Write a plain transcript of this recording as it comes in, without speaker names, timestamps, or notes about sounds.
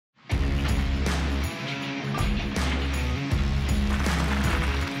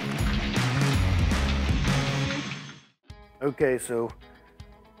Okay, so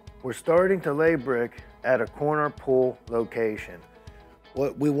we're starting to lay brick at a corner pull location.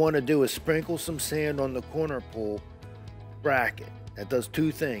 What we want to do is sprinkle some sand on the corner pull bracket. That does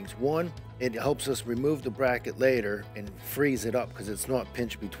two things. One, it helps us remove the bracket later and freeze it up because it's not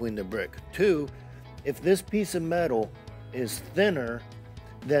pinched between the brick. Two, if this piece of metal is thinner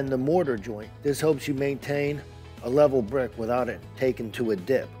than the mortar joint, this helps you maintain a level brick without it taking to a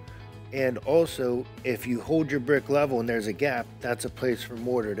dip. And also, if you hold your brick level and there's a gap, that's a place for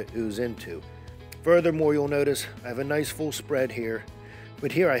mortar to ooze into. Furthermore, you'll notice I have a nice full spread here,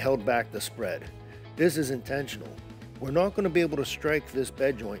 but here I held back the spread. This is intentional. We're not going to be able to strike this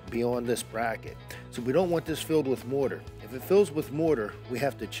bed joint beyond this bracket, so we don't want this filled with mortar. If it fills with mortar, we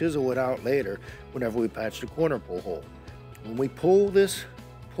have to chisel it out later whenever we patch the corner pull hole. When we pull this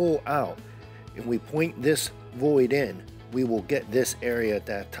pull out and we point this void in, we will get this area at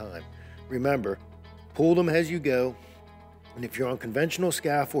that time. Remember, pull them as you go, and if you're on conventional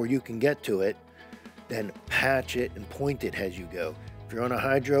scaffold, you can get to it, then patch it and point it as you go. If you're on a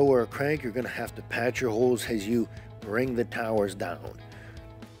hydro or a crank, you're going to have to patch your holes as you bring the towers down.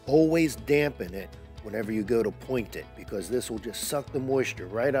 Always dampen it whenever you go to point it, because this will just suck the moisture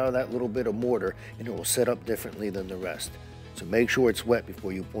right out of that little bit of mortar and it will set up differently than the rest. So make sure it's wet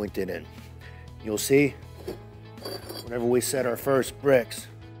before you point it in. You'll see, whenever we set our first bricks,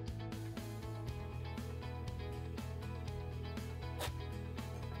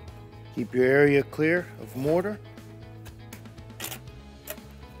 keep your area clear of mortar.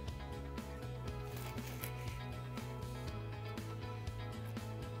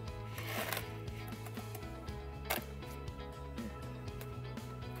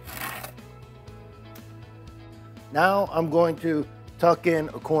 Now I'm going to tuck in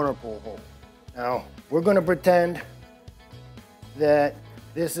a corner pull hole. Now we're going to pretend that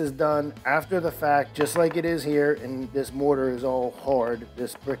this is done after the fact, just like it is here, and this mortar is all hard,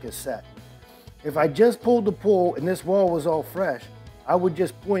 this brick is set. If I just pulled the pull and this wall was all fresh, I would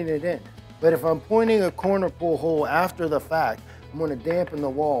just point it in. But if I'm pointing a corner pull hole after the fact, I'm going to dampen the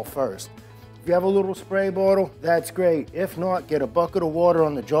wall first. If you have a little spray bottle, that's great. If not, get a bucket of water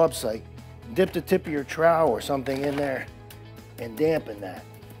on the job site, dip the tip of your trowel or something in there and dampen that.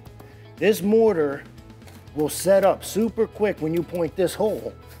 This mortar will set up super quick when you point this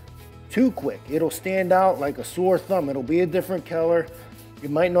hole. Too quick. It'll stand out like a sore thumb. It'll be a different color. You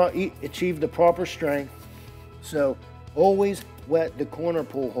might not achieve the proper strength. So always wet the corner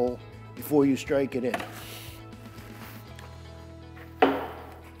pull hole before you strike it in.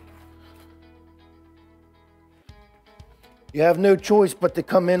 You have no choice but to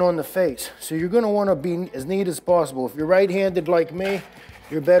come in on the face. So you're going to want to be as neat as possible. If you're right-handed like me,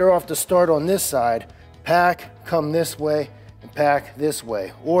 you're better off to start on this side, pack, come this way, and pack this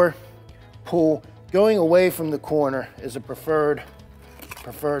way. Or pull. Going away from the corner is a preferred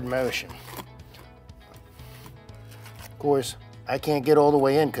motion. Of course, I can't get all the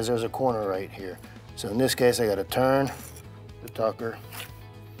way in because there's a corner right here. So in this case, I got to turn the tucker.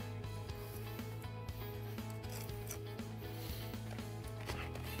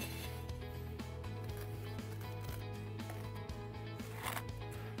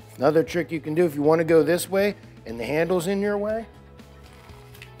 Another trick you can do if you want to go this way and the handle's in your way,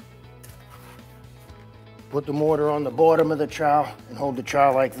 put the mortar on the bottom of the trowel and hold the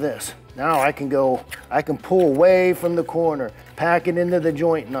trowel like this. Now I can pull away from the corner, pack it into the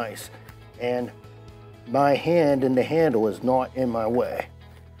joint nice, and my hand and the handle is not in my way.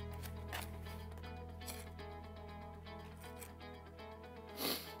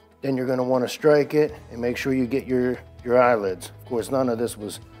 Then you're going to want to strike it and make sure you get your eyelids. Of course, none of this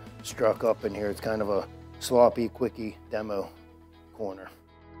was struck up in here. It's kind of a sloppy, quickie demo corner.